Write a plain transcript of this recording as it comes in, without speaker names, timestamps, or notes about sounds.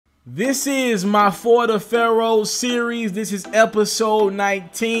This is my For the Ferros series. This is episode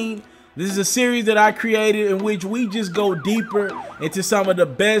 19. This is a series that I created in which we just go deeper into some of the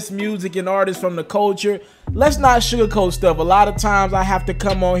best music and artists from the culture. Let's not sugarcoat stuff. A lot of times I have to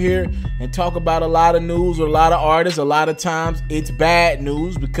come on here and talk about a lot of news or a lot of artists. A lot of times it's bad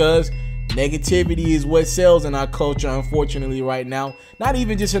news because negativity is what sells in our culture, unfortunately, right now. Not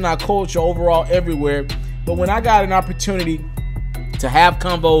even just in our culture, overall, everywhere. But when I got an opportunity to have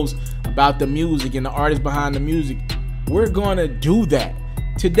convos about the music and the artists behind the music, we're gonna do that.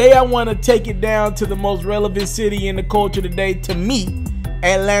 Today I want to take it down to the most relevant city in the culture today, to me,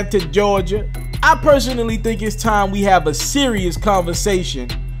 Atlanta, Georgia. I personally think it's time we have a serious conversation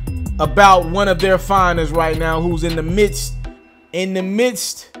about one of their finest right now, who's in the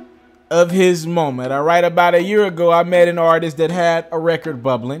midst of his moment. All right, about a year ago I met an artist that had a record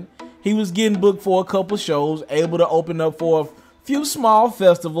bubbling. He was getting booked for a couple shows, able to open up for a few small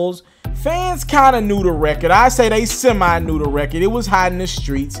festivals. Fans kind of knew the record. I say they semi knew the record. It was hot in the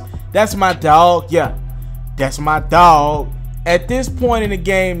streets. That's my dog. Yeah, that's my dog. At this point in the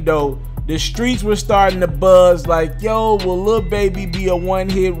game, though, the streets were starting to buzz like, yo, will Lil Baby be a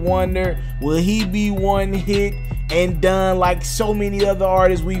one-hit wonder? Will he be one hit and done like so many other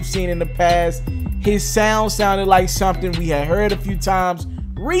artists we've seen in the past? His sound sounded like something we had heard a few times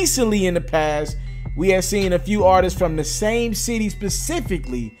recently in the past. We had seen a few artists from the same city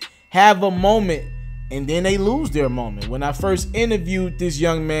specifically have a moment and then they lose their moment. When I first interviewed this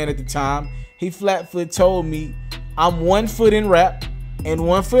young man at the time, he flat-foot told me, I'm 1 foot in rap and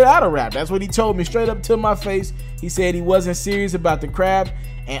 1 foot out of rap. That's what he told me straight up to my face. He said he wasn't serious about the craft,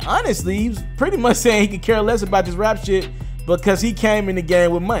 and honestly, he was pretty much saying he could care less about this rap shit because he came in the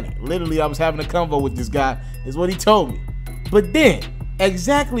game with money. Literally, I was having a convo with this guy, is what he told me. But then,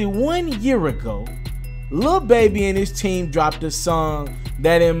 exactly 1 year ago, Lil Baby and his team dropped a song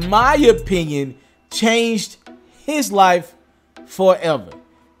that, in my opinion, changed his life forever.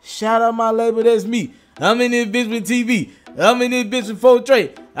 Shout out my label, that's me. I'm in this bitch with TV. I'm in this bitch with 4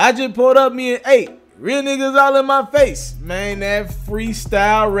 Trey. I just pulled up me and 8. Real niggas all in my face. Man, that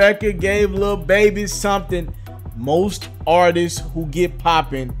freestyle record gave Lil Baby something most artists who get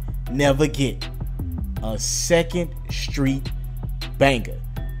popping never get. A Second Street banger.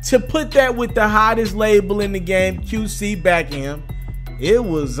 To put that with the hottest label in the game, QC backing him, it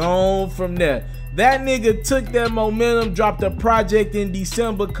was on from there. That nigga took that momentum, dropped a project in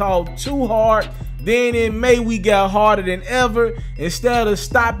December called Too Hard. Then in May, we got harder than ever. Instead of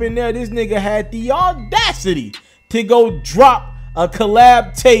stopping there, this nigga had the audacity to go drop a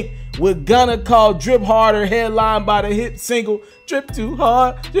collab tape with Gunna called Drip Harder, headlined by the hit single Drip Too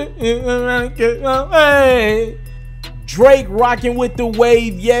Hard. Drake rocking with the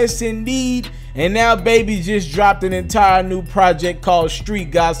wave, yes indeed. And now Baby just dropped an entire new project called Street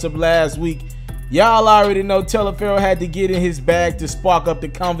Gossip last week. Y'all already know Ferros had to get in his bag to spark up the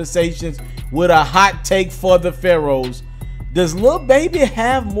conversations with a hot take for the Ferros. Does Lil Baby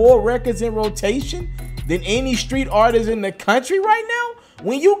have more records in rotation than any street artist in the country right now?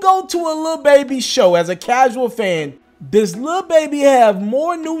 When you go to a Lil Baby show as a casual fan, does Lil Baby have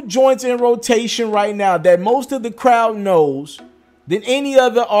more new joints in rotation right now that most of the crowd knows than any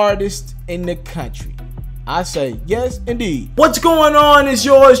other artist in the country? I say yes, indeed. What's going on? It's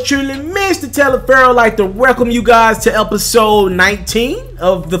yours truly, Mr. Ferros. I'd like to welcome you guys to episode 19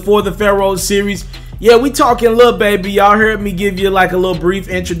 of the For the Ferros series. Yeah, we talking Lil Baby. Y'all heard me give you like a little brief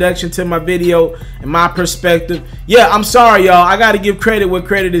introduction to my video and my perspective. Yeah, I'm sorry, y'all. I got to give credit where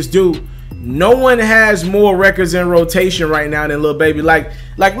credit is due. No one has more records in rotation right now than Lil Baby. Like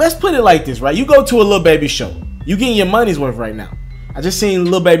let's put it like this, right? You go to a Lil Baby show, you getting your money's worth right now. I just seen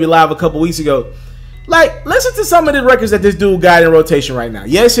Lil Baby live a couple weeks ago. Like, listen to some of the records that this dude got in rotation right now.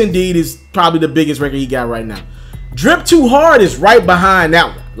 Yes, indeed, is probably the biggest record he got right now. Drip Too Hard is right behind that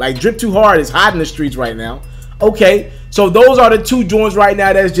one. Like, Drip Too Hard is hot in the streets right now. Okay, so those are the two joints right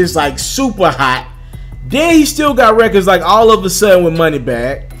now that's just like super hot. Then he still got records like All of a Sudden with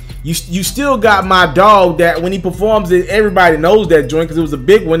Moneybag. You still got My Dog that when he performs it, everybody knows that joint because it was a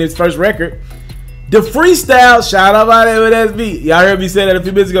big one, his first record. The freestyle, shout out out there with SB. Y'all heard me say that a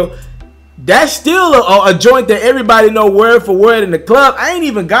few minutes ago. That's still a joint that everybody know word for word in the club. I ain't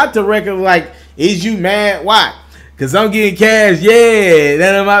even got the record like, Is You Mad? Why? Because I'm getting cash. Yeah,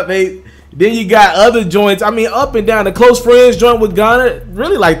 none of my face. Then you got other joints. I mean, up and down. The Close Friends joint with Gunna.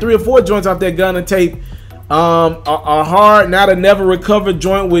 Really like 3 or 4 joints off that Gunna tape. A Hard, Now to Never Recover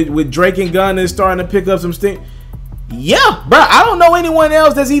joint with Drake and Gunna is starting to pick up some steam. Yeah, bro. I don't know anyone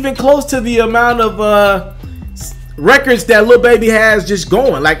else that's even close to the amount of records that Lil Baby has just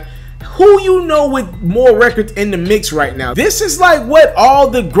going. Like, who you know with more records in the mix right now? This is like what all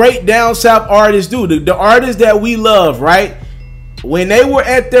the great down south artists do. The artists that we love, right? When they were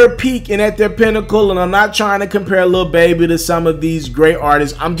at their peak and at their pinnacle, and I'm not trying to compare Lil Baby to some of these great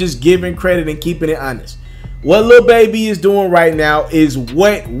artists, I'm just giving credit and keeping it honest. What Lil Baby is doing right now is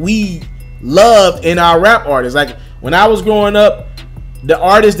what we loved in our rap artists. Like when I was growing up, the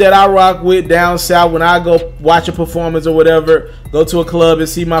artists that I rock with down south, when I go watch a performance or whatever, go to a club and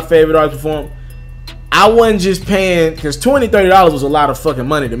see my favorite artist perform, I wasn't just paying, because $20, $30 was a lot of fucking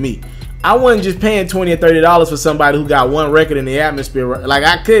money to me. I wasn't just paying $20 or $30 for somebody who got one record in the atmosphere.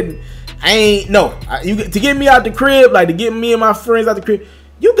 Like to get me out the crib, like to get me and my friends out the crib,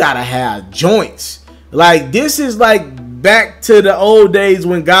 you gotta have joints. Like this is like back to the old days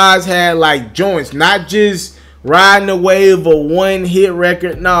when guys had like joints, not just riding the wave of one hit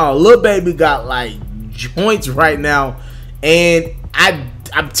record. No, Lil Baby got like joints right now, and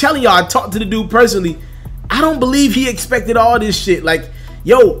I'm telling y'all, I talked to the dude personally. I don't believe he expected all this shit. Like,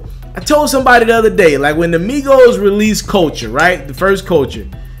 yo, I told somebody the other day, like when the Migos released Culture, right? The first Culture.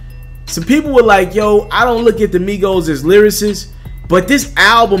 Some people were like, yo, I don't look at the Migos as lyricists, but this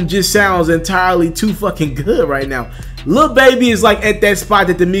album just sounds entirely too fucking good right now. Lil Baby is like at that spot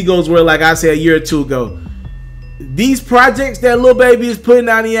that the Migos were, like I said, a year or two ago. These projects that Lil Baby is putting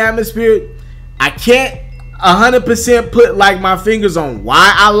out in the atmosphere, I can't 100% put like my fingers on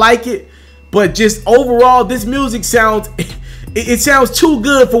why I like it, but just overall, this music sounds... It sounds too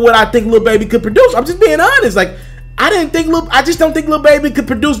good for what I think Lil Baby could produce. I'm just being honest. Like, I just don't think Lil Baby could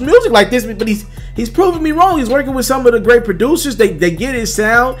produce music like this. But he's proving me wrong. He's working with some of the great producers. They get his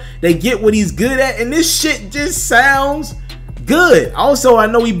sound. They get what he's good at, and this shit just sounds good. Also, I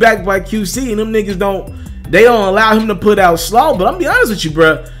know he backed by QC, and them niggas don't allow him to put out slaw. But I'm be honest with you,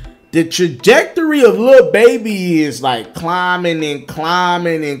 bro. The trajectory of Lil Baby is like climbing and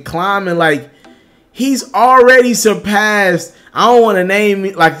climbing and climbing. Like, he's already surpassed, I don't want to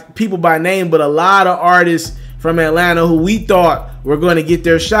name like people by name, but a lot of artists from Atlanta who we thought were going to get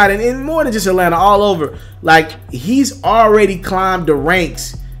their shot, and more than just Atlanta, all over. Like, he's already climbed the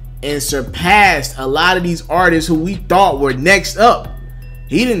ranks and surpassed a lot of these artists who we thought were next up.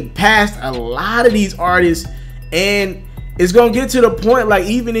 He didn't pass a lot of these artists, and it's going to get to the point, like,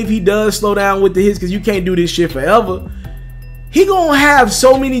 even if he does slow down with the hits, because you can't do this shit forever, he gonna have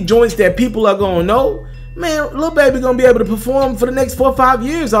so many joints that people are gonna know. Man, Lil Baby gonna be able to perform for the next 4 or 5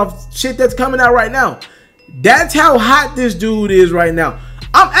 years off shit that's coming out right now. That's how hot this dude is right now.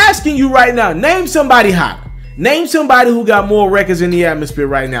 I'm asking you right now, name somebody hot. Name somebody who got more records in the atmosphere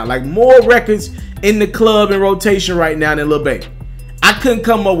right now. Like more records in the club and rotation right now than Lil Baby. I couldn't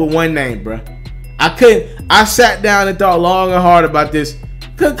come up with one name, bro. I couldn't. I sat down and thought long and hard about this.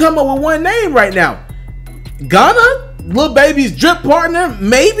 Couldn't come up with one name right now. Ghana? Lil Baby's drip partner,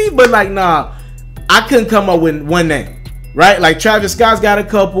 maybe, but like, nah, I couldn't come up with one name, right? Like Travis Scott's got a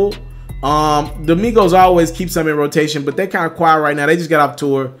couple. The Migos always keep some in rotation, but they're kind of quiet right now. They just got off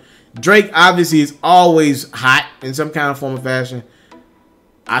tour. Drake obviously is always hot in some kind of form of fashion.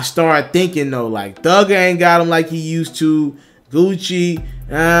 I started thinking though, like Thugger ain't got him like he used to. Gucci,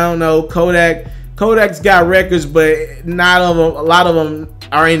 I don't know. Kodak's got records, but not of them. A lot of them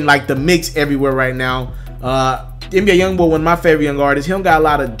are in like the mix everywhere right now. NBA Youngboy, one of my favorite young artists, he don't got a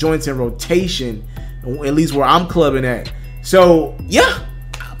lot of joints in rotation, at least where I'm clubbing at. So yeah,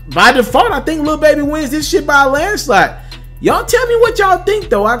 by default, I think Lil Baby wins this shit by a landslide. Y'all tell me what y'all think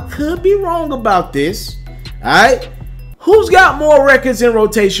though. I could be wrong about this. Alright, who's got more records in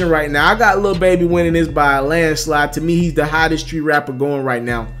rotation right now? I got Lil Baby winning this by a landslide. To me, he's the hottest street rapper going right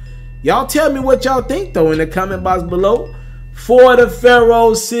now. Y'all tell me what y'all think though in the comment box below. For the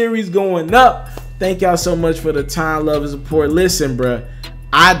Ferros series going up. Thank y'all so much for the time, love, and support. Listen, bruh,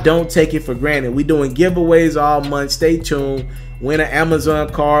 I don't take it for granted. We doing giveaways all month. Stay tuned. Win an Amazon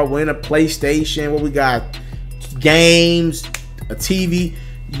card, win a PlayStation. What we got? Games, a TV.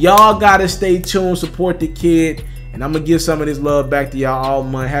 Y'all gotta stay tuned, support the kid, and I'm gonna give some of this love back to y'all all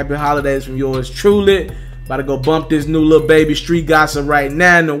month. Happy holidays from yours truly. About to go bump this new Lil Baby street gossip right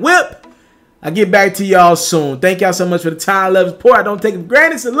now in the whip. I'll get back to y'all soon. Thank y'all so much for the time, love, and support. I don't take it for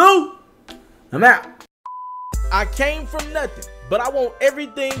granted. Salute. I'm out. I came from nothing, but I want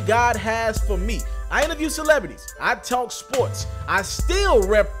everything God has for me. I interview celebrities. I talk sports. I still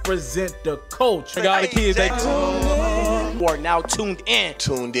represent the culture. Got the kids, they are now tuned in.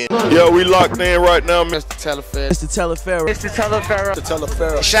 Yo, we locked in right now, Mr. Mr. Teleferro. Mr.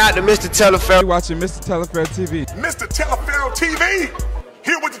 Teleferro. Shout out to Mr. Teleferro. You're watching Mr. Teleferro TV. Mr. Teleferro TV.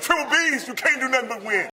 Here with the Triple B's. You can't do nothing but win.